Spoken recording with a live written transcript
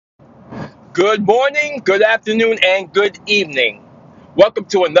Good morning, good afternoon, and good evening. Welcome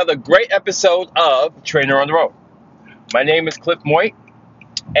to another great episode of Trainer on the Road. My name is Cliff Moy,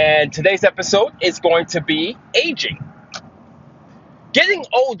 and today's episode is going to be aging. Getting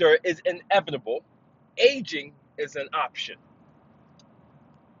older is inevitable, aging is an option.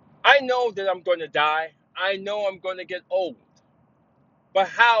 I know that I'm going to die, I know I'm going to get old, but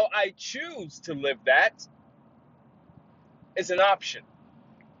how I choose to live that is an option.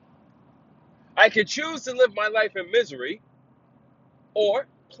 I could choose to live my life in misery or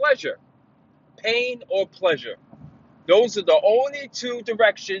pleasure, pain or pleasure. Those are the only two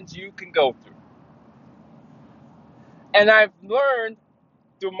directions you can go through. And I've learned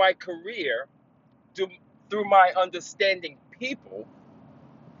through my career, through my understanding people,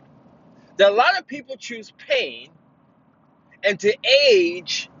 that a lot of people choose pain and to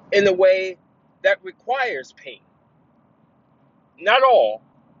age in a way that requires pain. Not all,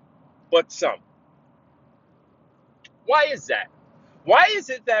 but some. Why is that? Why is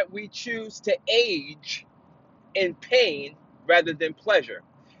it that we choose to age in pain rather than pleasure?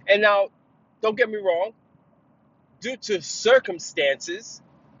 And now, don't get me wrong, due to circumstances,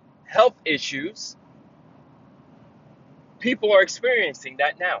 health issues, people are experiencing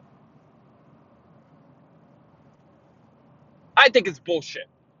that now. I think it's bullshit.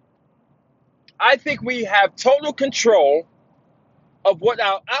 I think we have total control of what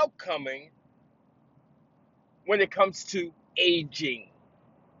our outcoming when it comes to aging.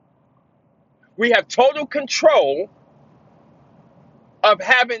 We have total control of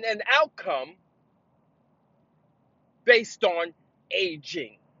having an outcome based on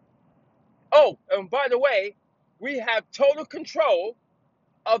aging. Oh, and by the way, we have total control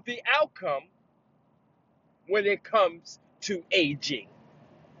of the outcome when it comes to aging.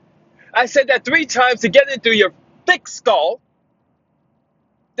 I said that 3 times to get it through your thick skull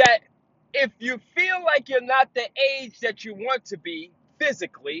that if you feel like you're not the age that you want to be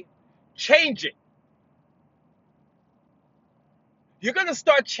physically, change it. You're going to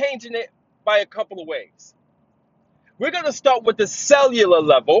start changing it by a couple of ways. We're going to start with the cellular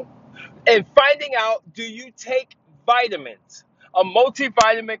level and finding out, do you take vitamins, a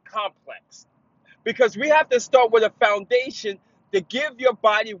multivitamin complex? Because we have to start with a foundation to give your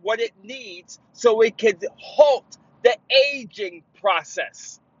body what it needs so it can halt the aging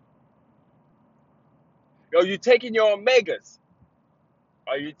process. Are you taking your omegas?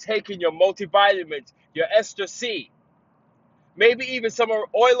 Are you taking your multivitamins, your ester C? Maybe even some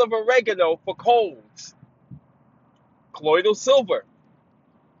oil of oregano for colds, colloidal silver,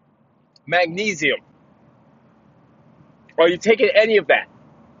 magnesium. Are you taking any of that?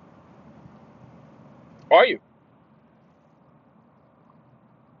 Are you?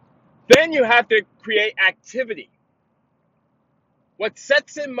 Then you have to create activity. What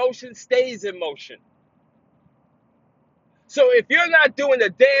sets in motion stays in motion. So if you're not doing a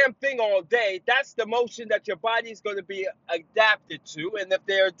damn thing all day, that's the motion that your body's going to be adapted to. And if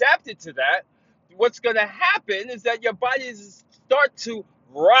they're adapted to that, what's going to happen is that your bodies start to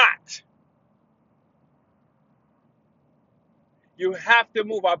rot. You have to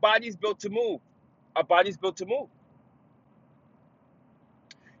move. Our body's built to move. Our body's built to move.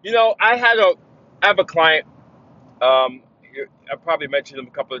 You know, I have a client. Um, I probably mentioned him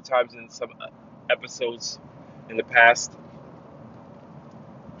a couple of times in some episodes in the past.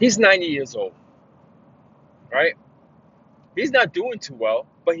 He's 90 years old, right? He's not doing too well,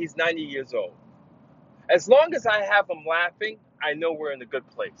 but he's 90 years old. As long as I have him laughing, I know we're in a good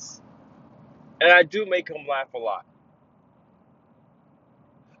place. And I do make him laugh a lot.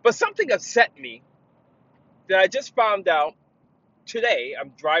 But something upset me that I just found out today. I'm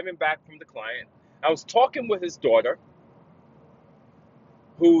driving back from the client. I was talking with his daughter,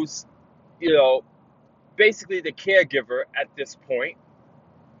 who's, you know, basically the caregiver at this point.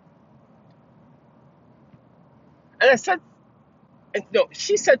 And I said, and no,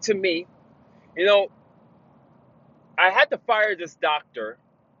 she said to me, you know, I had to fire this doctor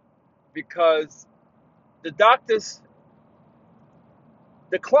because the doctor's,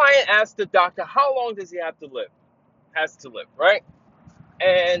 the client asked the doctor, how long does he have to live? Has to live, right?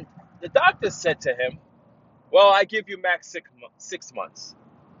 And the doctor said to him, well, I give you max 6 months.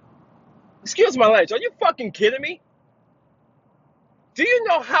 Excuse my language. Are you fucking kidding me? Do you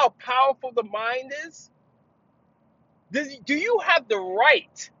know how powerful the mind is? Do you have the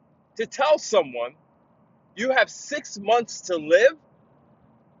right to tell someone you have 6 months to live?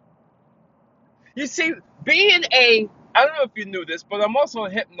 You see, I don't know if you knew this, but I'm also a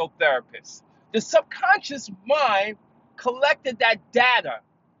hypnotherapist. The subconscious mind collected that data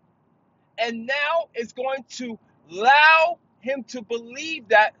and now it's going to allow him to believe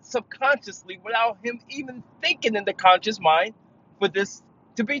that subconsciously without him even thinking in the conscious mind for this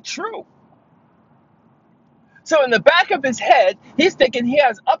to be true. So in the back of his head, he's thinking he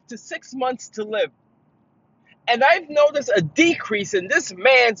has up to 6 months to live. And I've noticed a decrease in this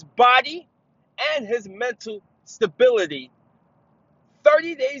man's body and his mental stability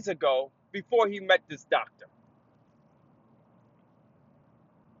 30 days ago before he met this doctor.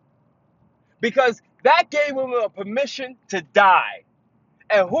 Because that gave him a permission to die.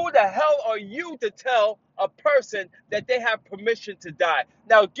 And who the hell are you to tell a person that they have permission to die?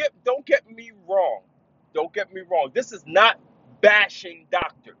 Now, don't get me wrong. Don't get me wrong. This is not bashing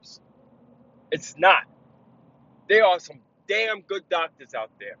doctors. It's not. There are some damn good doctors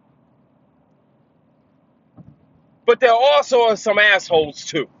out there. But there also are some assholes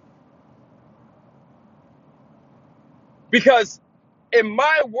too. Because in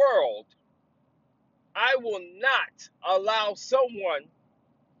my world, I will not allow someone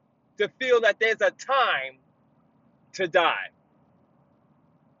to feel that there's a time to die.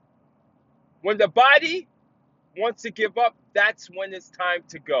 When the body wants to give up, that's when it's time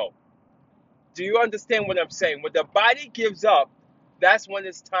to go. Do you understand what I'm saying? When the body gives up, that's when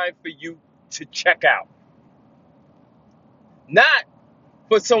it's time for you to check out. Not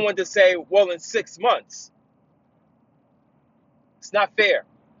for someone to say, well, in 6 months. It's not fair.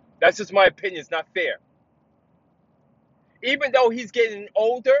 That's just my opinion. It's not fair. Even though he's getting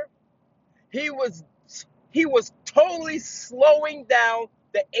older, he was totally slowing down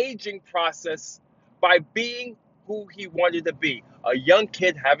the aging process by being who he wanted to be, a young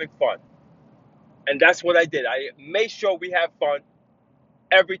kid having fun. And that's what I did. I made sure we had fun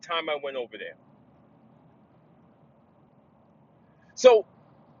every time I went over there. So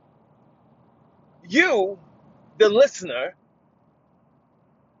you, the listener,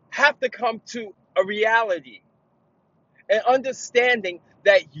 have to come to a reality and understanding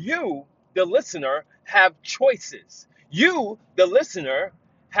that you, the listener, have choices. You, the listener,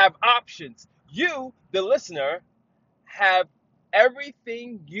 have options. You, the listener, have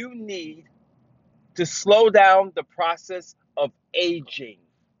everything you need to slow down the process of aging.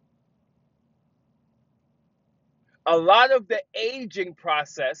 A lot of the aging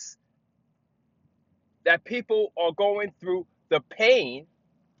process that people are going through, the pain,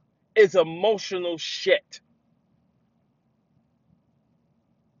 is emotional shit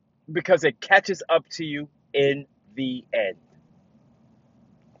because it catches up to you in the end.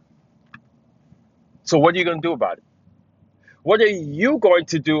 So what are you going to do about it? What are you going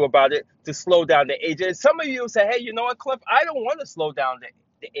to do about it to slow down the aging? And some of you say, hey, you know what, Cliff? I don't want to slow down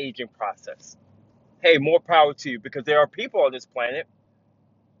the aging process. Hey, more power to you, because there are people on this planet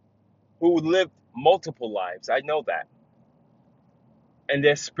who lived multiple lives. I know that. And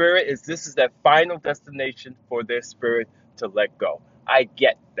their spirit this is their final destination for their spirit to let go. I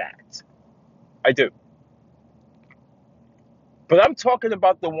get that. I do. But I'm talking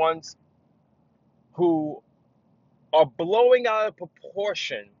about the ones who are blowing out of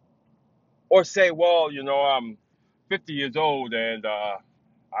proportion or say, well, I'm 50 years old and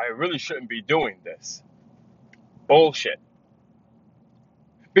I really shouldn't be doing this. Bullshit.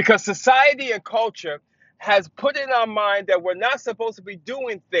 Because society and culture has put in our mind that we're not supposed to be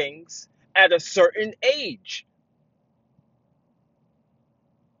doing things at a certain age.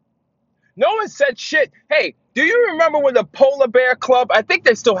 No one said shit. Hey, do you remember when the Polar Bear Club, I think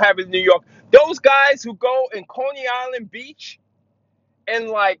they still have it in New York, those guys who go in Coney Island Beach in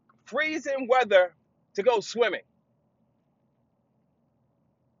like freezing weather to go swimming?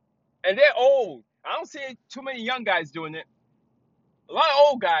 And they're old. I don't see too many young guys doing it. A lot of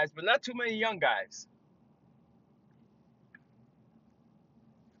old guys, but not too many young guys.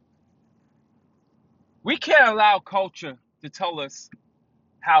 We can't allow culture to tell us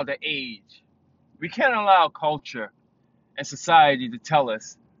how to age. We can't allow culture and society to tell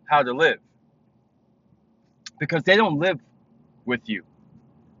us how to live because they don't live with you.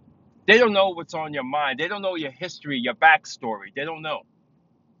 They don't know what's on your mind. They don't know your history, your backstory. They don't know.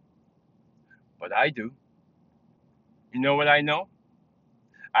 But I do. You know what I know?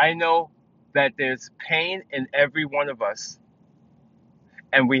 I know that there's pain in every one of us,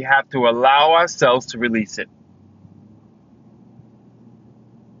 and we have to allow ourselves to release it.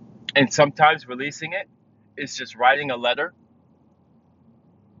 And sometimes releasing it is just writing a letter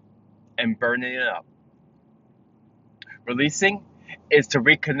and burning it up. Releasing is to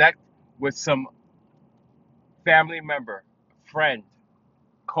reconnect with some family member, friend,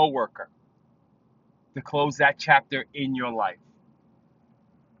 coworker, to close that chapter in your life.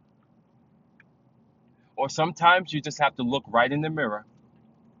 Or sometimes you just have to look right in the mirror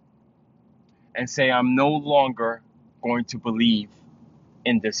and say, I'm no longer going to believe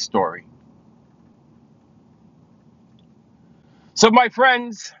in this story. So, my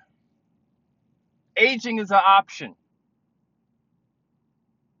friends, aging is an option.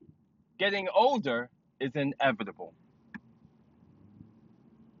 Getting older is inevitable.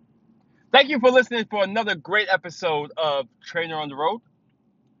 Thank you for listening for another great episode of Trainer on the Road.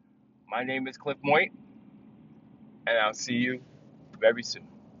 My name is Cliff Moit, and I'll see you very soon.